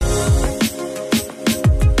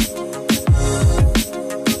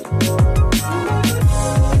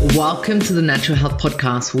Welcome to the Natural Health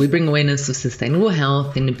Podcast, where we bring awareness of sustainable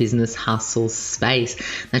health in the business hustle space.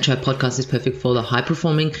 Natural Health Podcast is perfect for the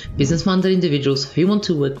high-performing, business-minded individuals who want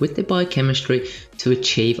to work with their biochemistry to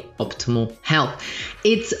achieve optimal health.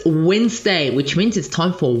 It's Wednesday, which means it's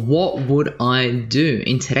time for What Would I Do?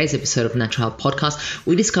 In today's episode of Natural Health Podcast,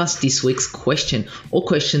 we discuss this week's question. All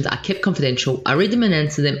questions are kept confidential. I read them and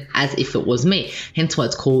answer them as if it was me, hence why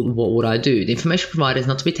it's called What Would I Do? The information provided is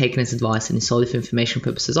not to be taken as advice and is solely for information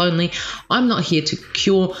purposes only. I'm not here to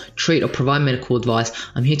cure, treat, or provide medical advice.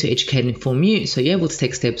 I'm here to educate and inform you so you're able to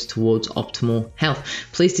take steps towards optimal health.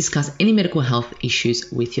 Please discuss any medical health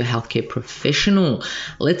issues with your healthcare professional.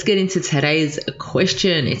 Let's get into today's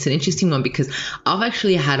question. It's an interesting one because I've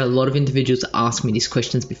actually had a lot of individuals ask me these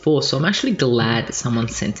questions before, so I'm actually glad that someone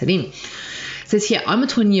sent it in. It says here, I'm a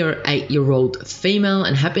 28-year-old female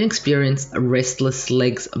and have been experiencing restless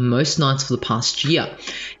legs most nights for the past year.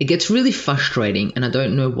 It gets really frustrating and I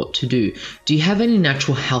don't know what to do. Do you have any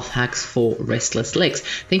natural health hacks for restless legs?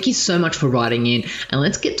 Thank you so much for writing in, and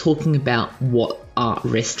let's get talking about what are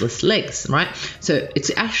restless legs, right? So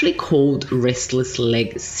it's actually called restless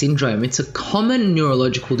leg syndrome. It's a common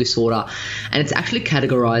neurological disorder and it's actually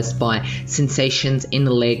categorized by sensations in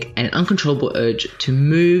the leg and an uncontrollable urge to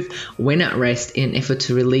move when at rest in an effort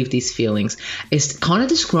to relieve these feelings. It's kind of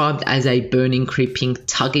described as a burning, creeping,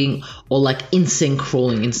 tugging, or like insane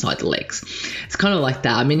crawling inside the legs. It's kind of like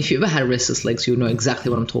that. I mean, if you ever had restless legs, you'll know exactly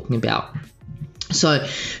what I'm talking about. So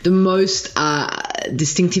the most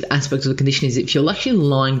distinctive aspect of the condition is if you're actually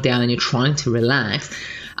lying down and you're trying to relax,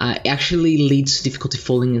 it actually leads to difficulty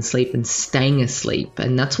falling asleep and staying asleep.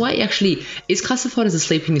 And that's why it actually is classified as a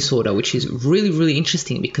sleeping disorder, which is really, really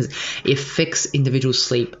interesting because it affects individuals'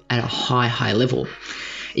 sleep at a high level.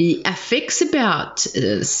 It affects about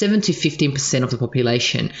 7 to 15% of the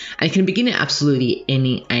population, and it can begin at absolutely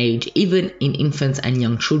any age, even in infants and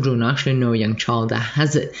young children. I actually know a young child that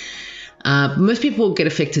has it. Most people get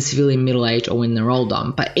affected severely in middle age or when they're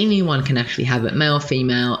older, but anyone can actually have it. Male,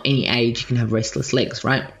 female, any age, you can have restless legs,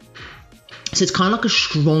 right? So it's kind of like a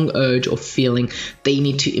strong urge or feeling that you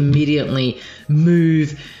need to immediately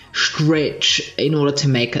move, stretch in order to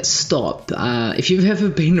make it stop. If you've ever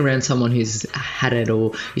been around someone who's had it,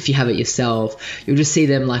 or if you have it yourself, you'll just see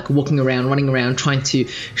them like walking around, running around, trying to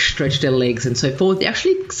stretch their legs and so forth. It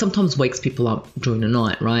actually sometimes wakes people up during the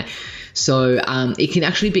night, right? So it can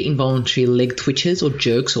actually be involuntary leg twitches or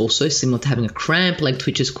jerks, also similar to having a cramp. Leg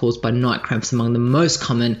twitches caused by night cramps among the most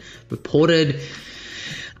common reported.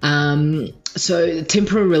 So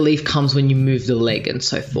temporary relief comes when you move the leg and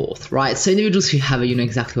so forth, right? So individuals who have it, you know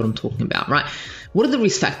exactly what I'm talking about, right? What are the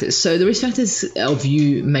risk factors? So the risk factors of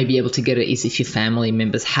you may be able to get it is if your family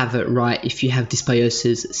members have it, right? If you have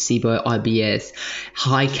dysbiosis, SIBO, IBS,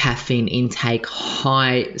 high caffeine intake,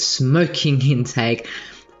 high smoking intake,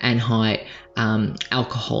 and high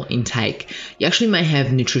alcohol intake. You actually may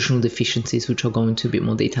have nutritional deficiencies, which I'll go into a bit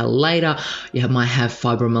more detail later. You might have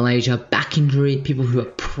fibromyalgia, back injury, people who are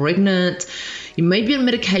pregnant. You may be on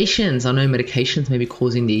medications. I know medications may be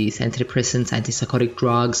causing these antidepressants, antipsychotic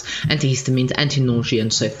drugs, antihistamines, anti-nausea,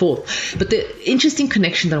 and so forth. But the interesting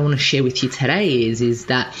connection that I want to share with you today is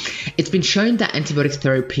that it's been shown that antibiotic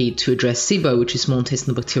therapy to address SIBO, which is small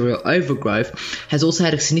intestinal bacterial overgrowth, has also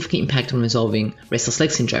had a significant impact on resolving restless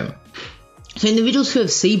leg syndrome. So individuals who have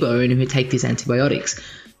SIBO and who take these antibiotics,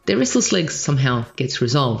 their restless legs somehow gets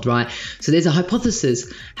resolved, right? So there's a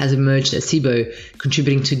hypothesis has emerged that SIBO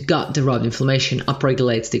contributing to gut-derived inflammation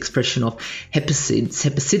upregulates the expression of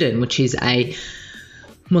hepcidin, which is a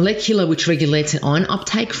molecule which regulates iron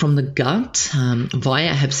uptake from the gut.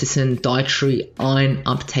 Via hepcidin, dietary iron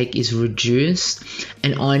uptake is reduced,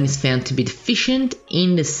 and iron is found to be deficient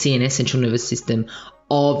in the CNS, central nervous system,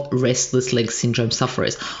 of restless leg syndrome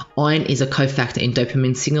sufferers. Iron is a cofactor in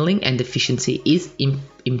dopamine signaling, and deficiency is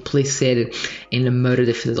implicit in the motor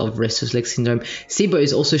deficit of restless leg syndrome. SIBO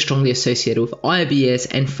is also strongly associated with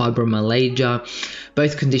IBS and fibromyalgia.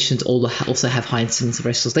 Both conditions also have high incidence of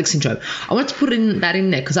restless leg syndrome. I want to put that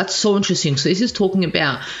in there because that's so interesting. So this is talking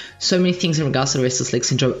about so many things in regards to restless leg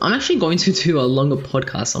syndrome. I'm actually going to do a longer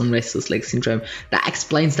podcast on restless leg syndrome that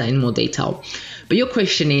explains that in more detail. But your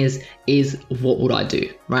question is what would I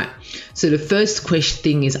do, right? So the first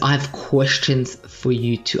thing is I have questions for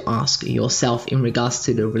you to ask yourself in regards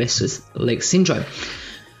to the restless leg syndrome.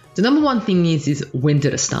 The number one thing is when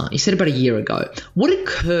did it start? You said about a year ago. What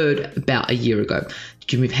occurred about a year ago?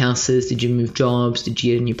 Did you move houses? Did you move jobs? Did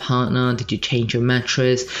you get a new partner? Did you change your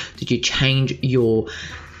mattress? Did you change your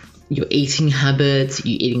eating habits?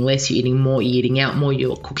 You eating less? You eating more? You eating out more?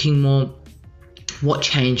 You're cooking more? What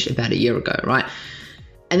changed about a year ago, right?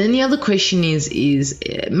 And then the other question is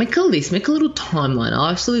make a list, make a little timeline.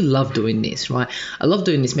 I absolutely love doing this, right? I love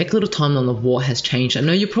doing this. Make a little timeline of what has changed. I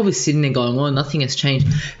know you're probably sitting there going, oh, nothing has changed.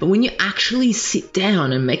 But when you actually sit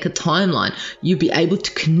down and make a timeline, you'll be able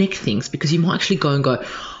to connect things, because you might actually go and go,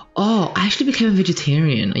 oh, I actually became a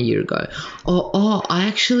vegetarian a year ago. Or, oh, I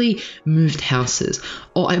actually moved houses.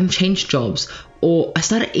 Or I changed jobs. Or I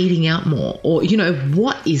started eating out more. Or,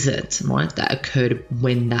 what is it, right, that occurred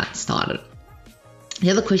when that started? The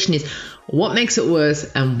other question is, what makes it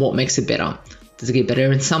worse and what makes it better? Does it get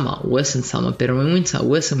better in summer, worse in summer, better in winter,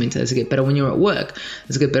 worse in winter? Does it get better when you're at work?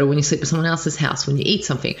 Does it get better when you sleep at someone else's house, when you eat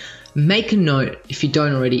something? Make a note, if you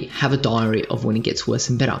don't already, have a diary of when it gets worse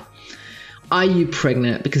and better. Are you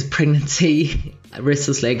pregnant? Because pregnancy,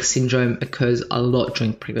 restless leg syndrome occurs a lot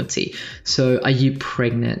during pregnancy. So are you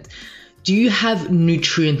pregnant? Do you have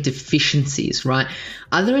nutrient deficiencies, right?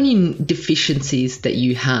 Are there any deficiencies that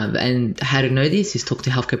you have? And how to know this is talk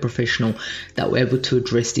to a healthcare professional that we're able to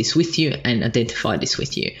address this with you and identify this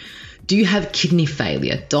with you. Do you have kidney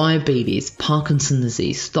failure, diabetes, Parkinson's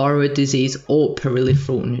disease, thyroid disease, or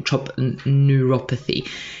peripheral neuropathy?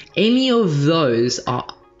 Any of those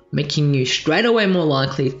are making you straight away more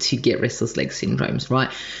likely to get restless leg syndromes,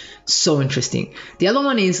 right? So interesting. The other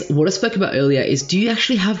one is what I spoke about earlier is, do you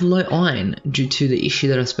actually have low iron due to the issue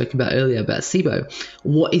that I spoke about earlier about SIBO?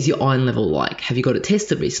 What is your iron level like? Have you got it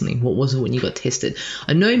tested recently? What was it when you got tested?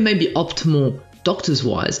 I know it may be optimal doctors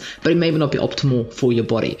wise, but it may not be optimal for your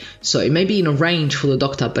body. So it may be in a range for the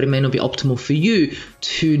doctor, but it may not be optimal for you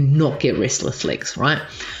to not get restless legs, right?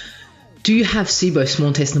 Do you have SIBO, small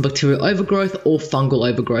intestinal bacterial overgrowth, or fungal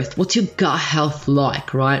overgrowth? What's your gut health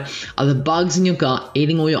like, right? Are the bugs in your gut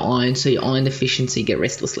eating all your iron, so your iron deficiency, get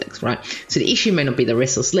restless legs, right? So the issue may not be the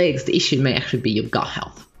restless legs, the issue may actually be your gut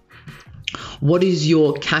health. What is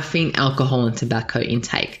your caffeine, alcohol, and tobacco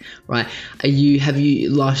intake, right? We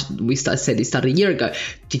started a year ago.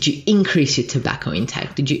 Did you increase your tobacco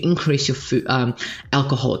intake? Did you increase your food,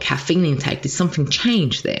 alcohol or caffeine intake? Did something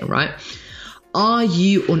change there, right? Are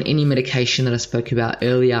you on any medication that I spoke about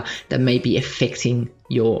earlier that may be affecting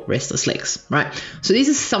your restless legs, right? So these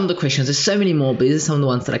are some of the questions. There's so many more, but these are some of the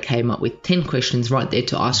ones that I came up with, 10 questions right there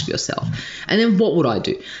to ask yourself. And then what would I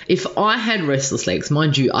do? If I had restless legs,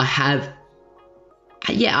 mind you, I have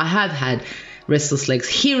had restless legs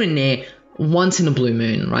here and there once in a blue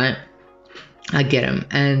moon, right? I get them,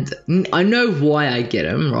 and I know why I get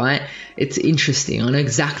them, right? It's interesting. I know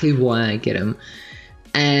exactly why I get them.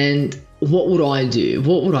 And what would I do?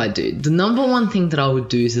 The number one thing that I would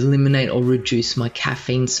do is eliminate or reduce my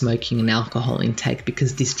caffeine, smoking, and alcohol intake,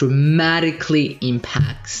 because this dramatically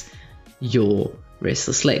impacts your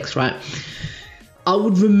restless legs, right? I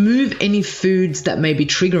would remove any foods that may be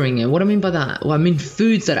triggering it. What I mean by that? Well, I mean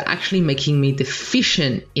foods that are actually making me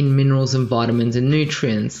deficient in minerals and vitamins and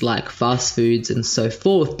nutrients, like fast foods and so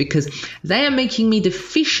forth, because they are making me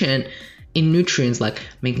deficient in nutrients like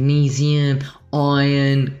magnesium,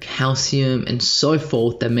 iron, calcium, and so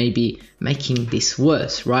forth, that may be making this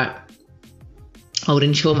worse, right? I would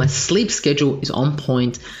ensure my sleep schedule is on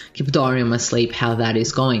point, keep a diary on my sleep, how that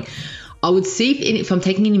is going. I would see if I'm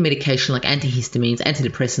taking any medication like antihistamines,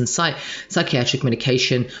 antidepressants, psychiatric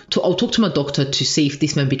medication. I'll talk to my doctor to see if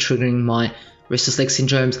this may be triggering my restless leg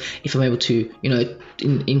syndromes, if I'm able to,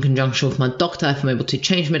 in conjunction with my doctor, if I'm able to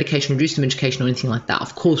change medication, reduce the medication, or anything like that.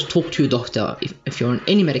 Of course, talk to your doctor if you're on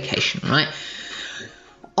any medication, right?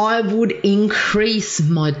 I would increase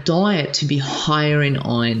my diet to be higher in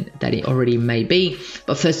iron than it already may be.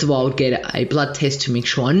 But first of all, I would get a blood test to make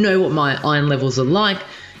sure I know what my iron levels are like,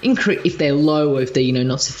 if they're low or if they're,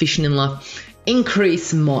 not sufficient enough.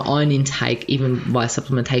 Increase my iron intake even by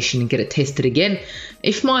supplementation and get it tested again.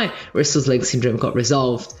 If my restless leg syndrome got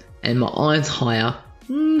resolved and my iron's higher,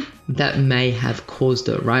 that may have caused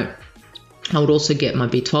it, right? I would also get my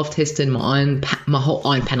B12 tested, my whole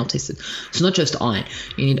iron panel tested. So not just iron.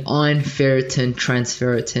 You need iron, ferritin,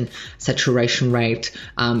 transferritin, saturation rate,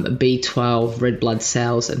 B12, red blood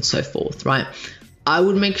cells, and so forth, right?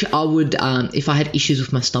 If I had issues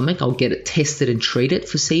with my stomach, I'll get it tested and treated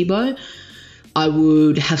for SIBO. I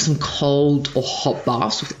would have some cold or hot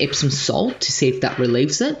baths with Epsom salt to see if that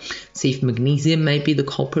relieves it, see if magnesium may be the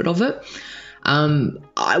culprit of it.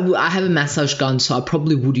 I have a massage gun, so I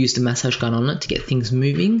probably would use the massage gun on it to get things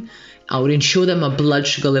moving. I would ensure that my blood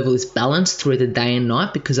sugar level is balanced through the day and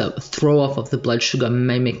night, because a throw off of the blood sugar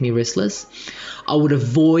may make me restless. I would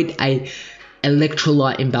avoid a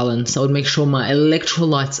electrolyte imbalance. I would make sure my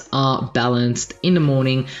electrolytes are balanced in the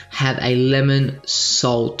morning, have a lemon,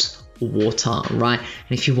 salt, water, right?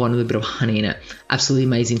 And if you want a little bit of honey in it, absolutely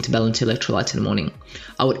amazing to balance your electrolytes in the morning.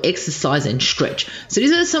 I would exercise and stretch. So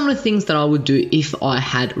these are some of the things that I would do if I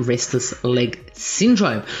had restless leg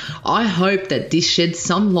syndrome. I hope that this sheds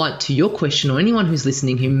some light to your question, or anyone who's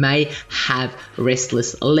listening who may have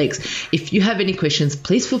restless legs. If you have any questions,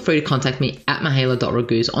 please feel free to contact me at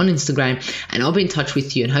mahela.raguz on Instagram, and I'll be in touch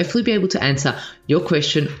with you and hopefully be able to answer your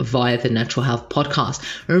question via the Natural Health Podcast.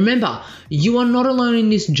 And remember, you are not alone in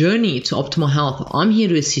this journey to optimal health. I'm here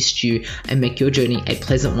to assist you and make your journey a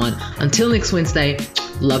pleasant one. Until next Wednesday,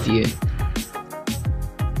 love you.